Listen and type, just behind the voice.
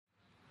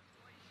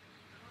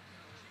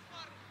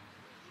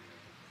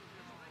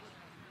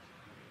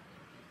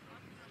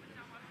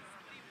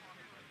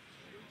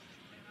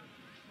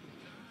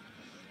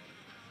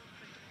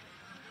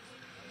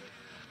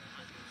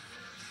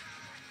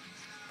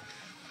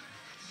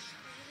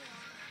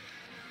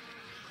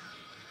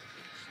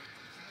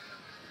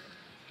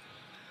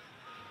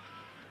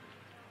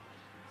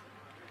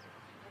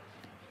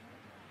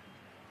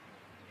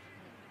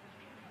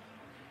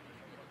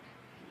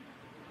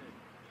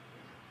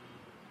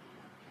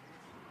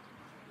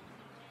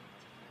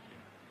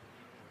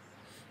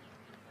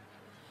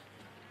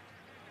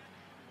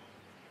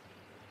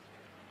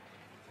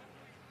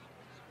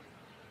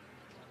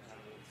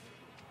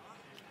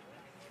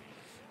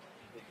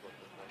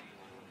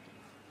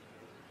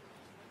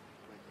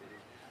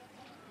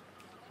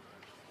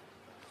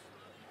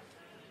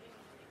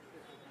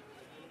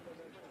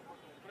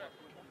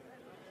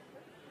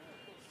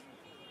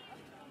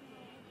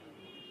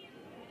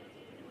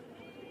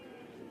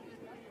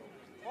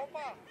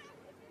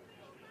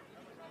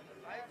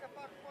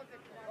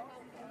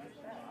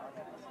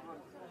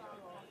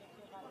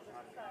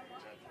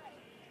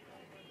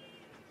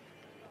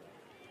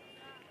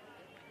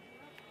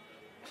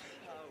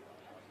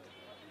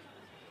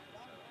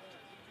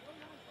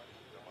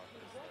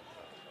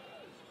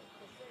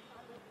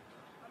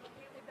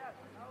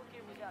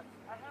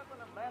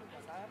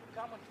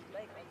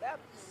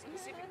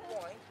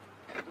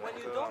When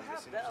you don't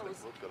have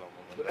those,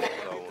 you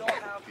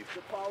don't have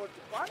the power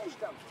to punish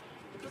them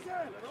because they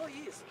are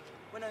employees.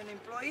 When an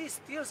employee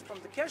steals from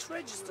the cash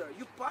register,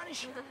 you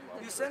punish him.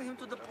 You send him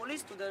to the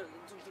police, to the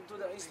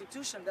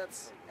institution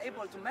that's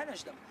able to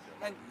manage them,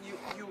 and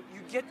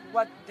you get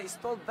what they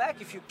stole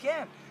back if you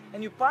can,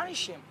 and you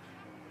punish him.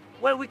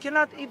 Well, we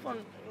cannot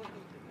even.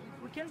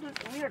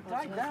 We are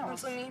tied down.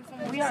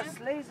 We are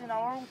slaves in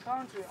our own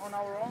country, on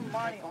our own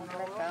money, on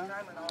our own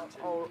time, and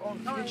our own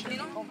future.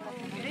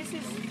 This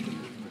is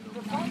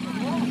the point of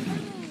law.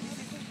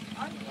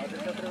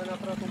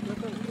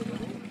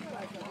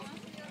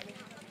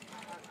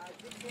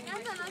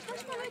 Iată, noi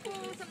faci pe noi cu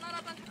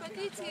semnarea pentru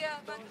petiție,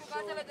 pentru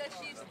gazele de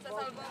șist, să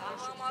salvăm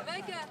Vama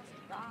Veche.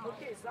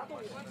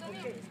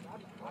 Mulțumim!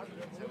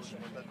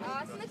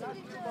 Spuneți-mi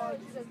din ce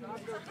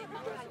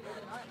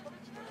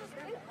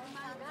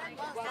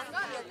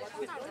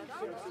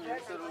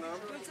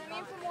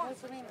mulțumim frumos!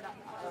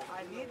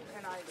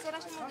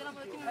 Sărași mult de la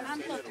buletin. Am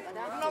tot.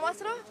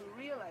 Dumneavoastră?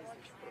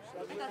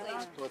 Uitați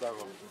aici. We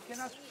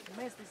cannot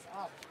mess this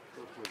up.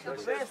 The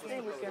best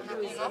thing we can do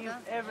is use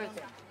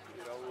everything.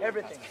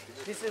 Everything.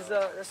 This is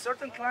a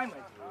certain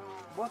climate,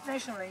 both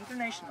national and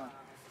international,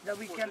 that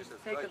we can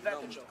take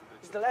advantage of.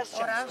 It's the last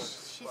chance.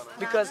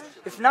 Because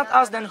if not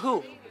us, then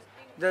who?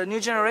 The new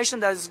generation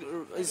that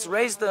is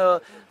raised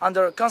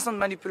under constant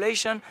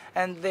manipulation,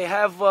 and they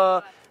have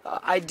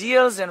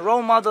ideals and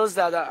role models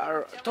that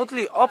are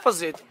totally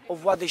opposite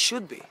of what they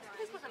should be.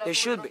 They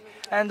should be.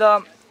 And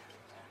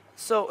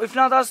so if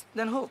not us,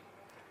 then who?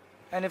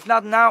 And if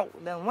not now,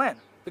 then when?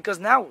 Because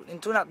now, in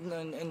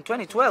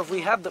 2012,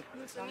 we have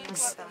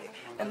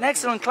an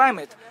excellent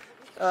climate,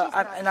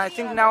 and I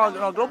think now on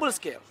a global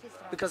scale,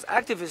 because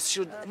activists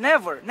should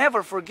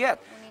never forget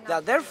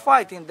that their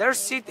fight in their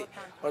city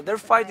or their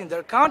fight in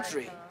their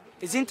country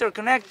is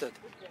interconnected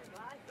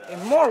in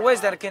more ways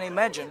than I can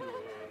imagine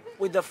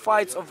with the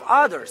fights of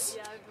others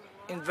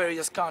in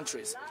various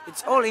countries.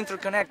 It's all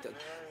interconnected.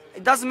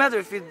 It doesn't matter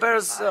if it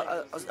bears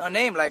a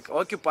name like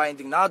Occupy,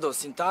 Indignados,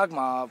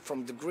 Syntagma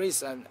from the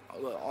Greece, and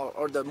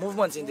or the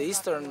movements in the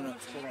Eastern,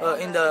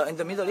 in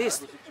the Middle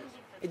East.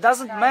 It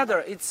doesn't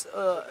matter.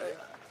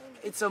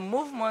 It's a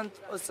movement.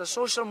 It's a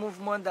social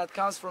movement that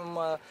comes from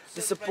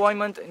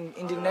disappointment and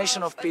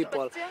indignation of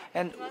people,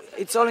 and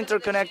it's all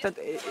interconnected.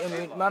 And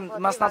we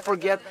must not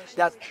forget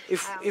that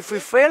if we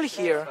fail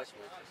here,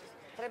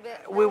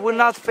 we will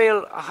not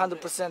fail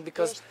 100%,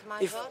 because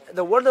if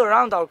the world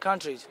around our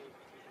country,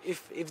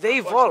 if they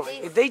evolve,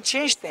 if they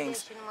change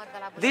things,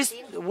 this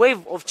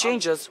wave of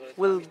changes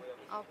will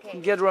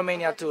get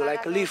Romania too,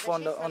 like a leaf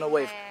on a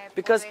wave.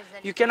 Because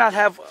you cannot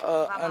have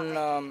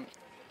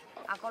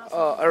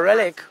a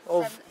relic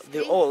of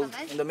the old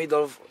in the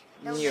middle of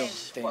new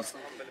things.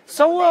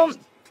 So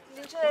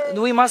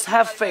we must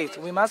have faith.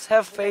 We must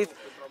have faith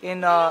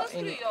in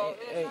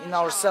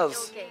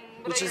ourselves,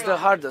 which is the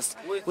hardest.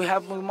 We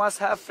must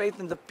have faith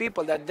in the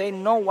people, that they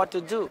know what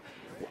to do.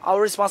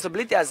 Our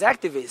responsibility as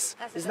activists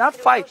is not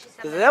fight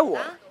their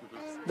war,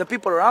 the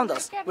people around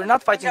us. We're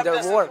not fighting their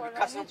war.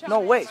 No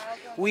way.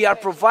 We are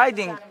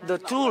providing the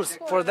tools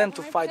for them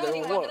to fight their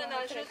own war.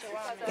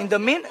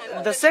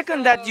 The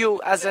second that you,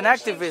 as an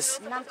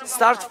activist,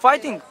 start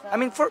fighting, I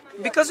mean,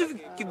 because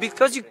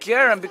you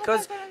care and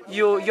because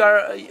you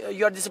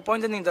are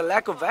disappointed in the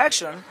lack of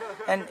action,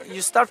 and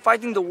you start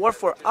fighting the war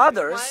for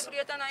others,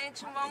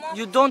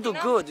 you don't do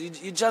good.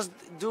 You just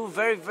do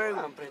very, very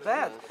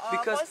bad,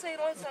 because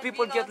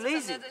people get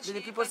lazy.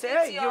 People say,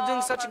 "Hey, you're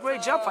doing such a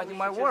great job fighting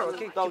my war.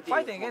 Okay, keep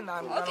fighting, and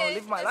I'm gonna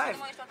live my life."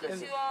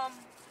 And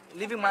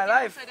living my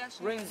life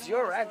ruins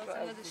your act.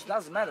 It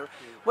doesn't matter.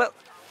 Well,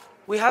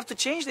 we have to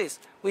change this.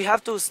 We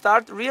have to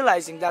start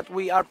realizing that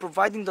we are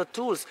providing the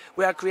tools.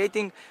 We are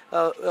creating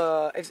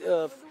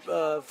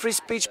free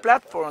speech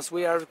platforms.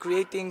 We are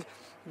creating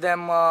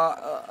them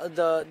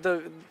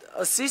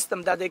a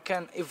system that they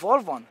can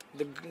evolve on,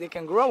 they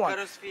can grow on.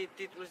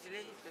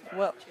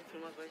 Well,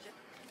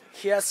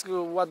 he asked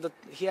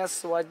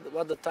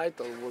what the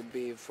title would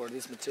be for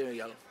this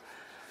material.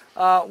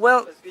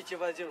 Well.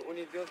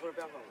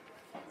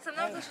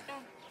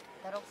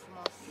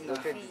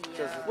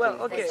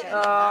 Well, okay.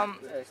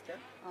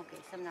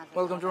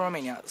 Welcome to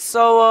Romania.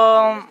 So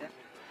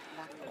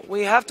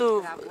we have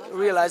to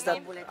realize that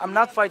I'm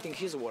not fighting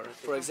his war.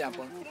 For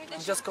example,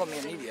 he just called me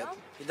an idiot.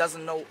 He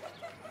doesn't know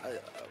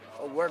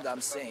a word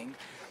I'm saying,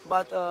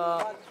 but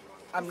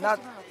I'm not.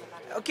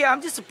 Okay, I'm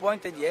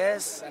disappointed,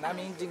 yes, and I'm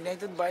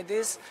indignated by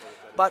this.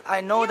 But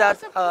I know that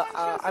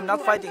I'm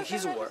not fighting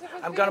his war.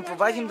 I'm gonna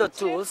provide him the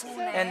tools,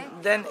 and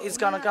then it's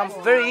gonna come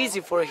very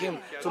easy for him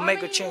to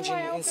make a change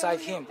inside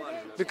him.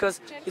 because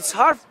it's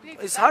hard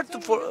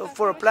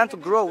for a plant to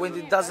grow when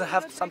it doesn't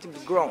have something to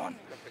grow on.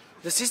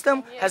 The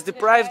system has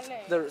deprived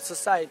the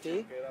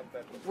society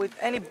with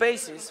any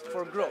basis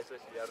for growth.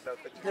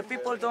 The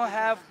people don't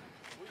have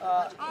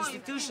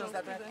institutions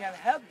that can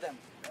help them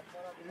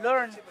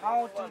learn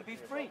how to be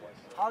free,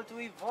 how to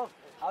evolve,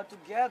 how to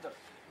gather.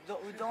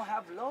 We don't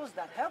have laws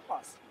that help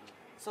us.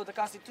 So the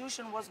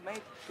Constitution was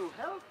made to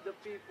help the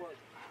people.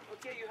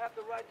 Okay, you have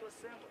the right to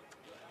assemble,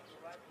 you have the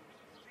right to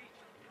speech,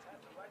 you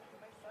have the right to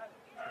make silence.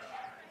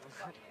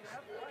 You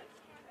have the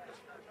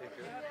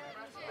right.